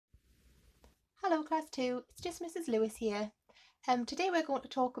Class 2, it's just Mrs. Lewis here. Today we're going to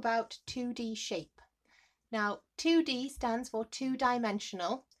talk about 2D shape. Now 2D stands for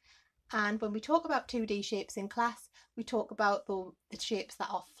two-dimensional, and when we talk about 2D shapes in class we talk about the shapes that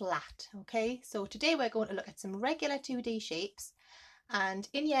are flat. Okay, so today we're going to look at some regular 2D shapes, and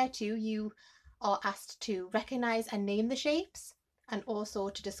in year 2 you are asked to recognise and name the shapes and also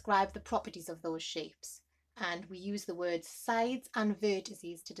to describe the properties of those shapes, and we use the words sides and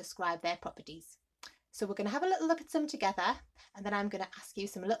vertices to describe their properties. So we're going to have a little look at some together, and then I'm going to ask you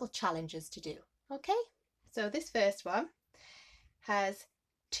some little challenges to do. Okay, so this first one has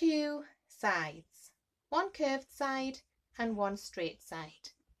two sides, one curved side and one straight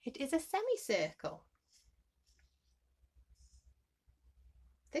side. It is a semicircle.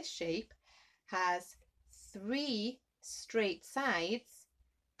 This shape has three straight sides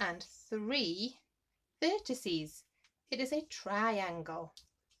and three vertices. It is a triangle.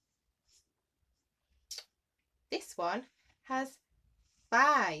 This one has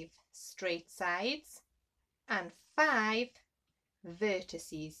 5 straight sides and 5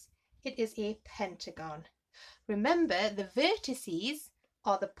 vertices. It is a pentagon. Remember, the vertices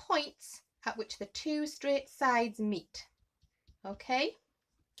are the points at which the two straight sides meet. Okay?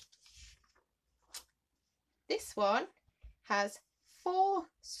 This one has 4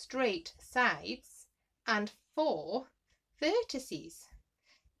 straight sides and 4 vertices.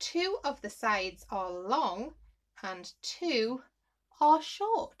 2 of the sides are long and 2 are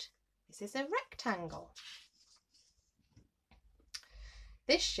short. This is a rectangle.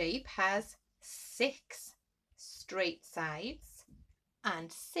 This shape has 6 straight sides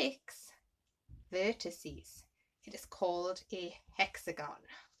and 6 vertices. It is called a hexagon.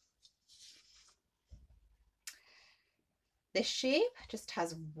 This shape just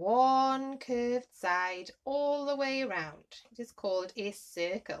has one curved side all the way around. It is called a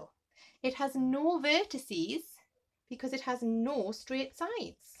circle. It has no vertices because it has no straight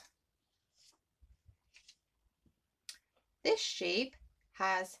sides. This shape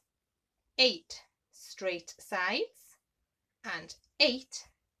has 8 straight sides and 8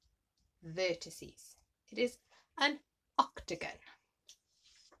 vertices. It is an octagon.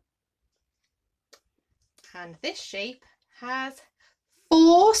 And this shape has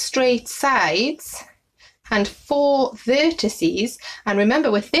 4 straight sides and 4 vertices, and remember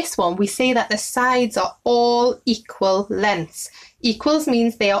with this one we say that the sides are all equal lengths. Equals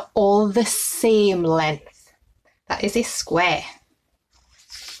means they are all the same length. That is a square.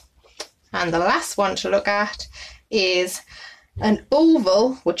 And the last one to look at is an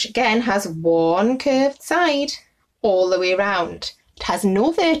oval, which again has one curved side all the way around. It has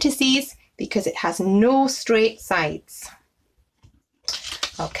no vertices because it has no straight sides.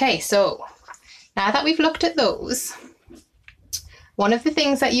 Okay, so now that we've looked at those, one of the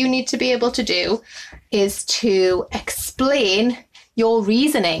things that you need to be able to do is to explain your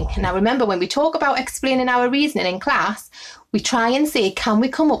reasoning. Now remember, when we talk about explaining our reasoning in class, we try and say, can we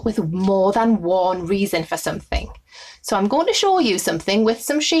come up with more than one reason for something? So I'm going to show you something with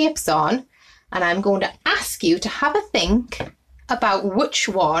some shapes on, and I'm going to ask you to have a think about which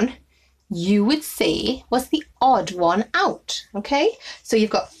one you would say was the odd one out. Okay, so you've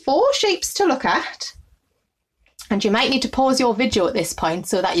got 4 shapes to look at, and you might need to pause your video at this point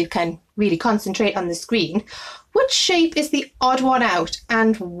so that you can really concentrate on the screen. Which shape is the odd one out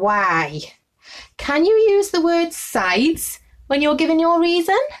and why? Can you use the word sides when you're giving your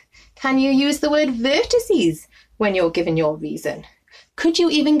reason? Can you use the word vertices when you're giving your reason? Could you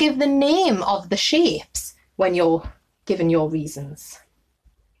even give the name of the shapes when you're giving your reasons?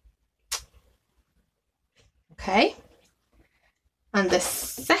 Okay, and the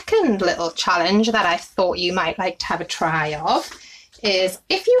second little challenge that I thought you might like to have a try of is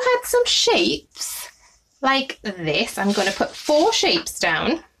if you had some shapes like this. I'm going to put 4 shapes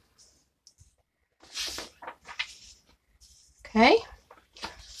down. Okay,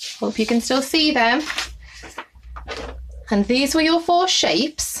 hope you can still see them. And these were your 4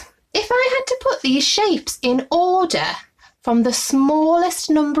 shapes. If I had to put these shapes in order from the smallest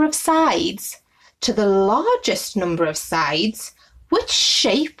number of sides to the largest number of sides, which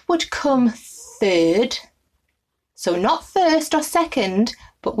shape would come third? So not first or second,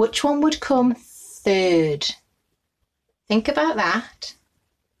 but which one would come third? Think about that.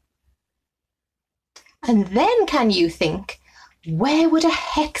 And then can you think, where would a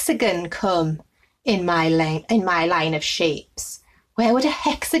hexagon come in my line of shapes? Where would a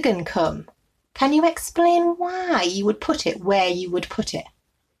hexagon come? Can you explain why you would put it where you would put it?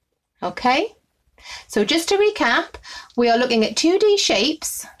 Okay? So just to recap, we are looking at 2D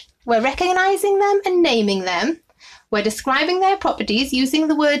shapes. We're recognizing them and naming them. We're describing their properties using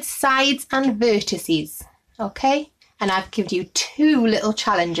the words sides and vertices, okay? And I've given you 2 little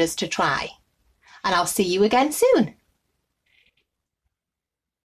challenges to try. And I'll see you again soon.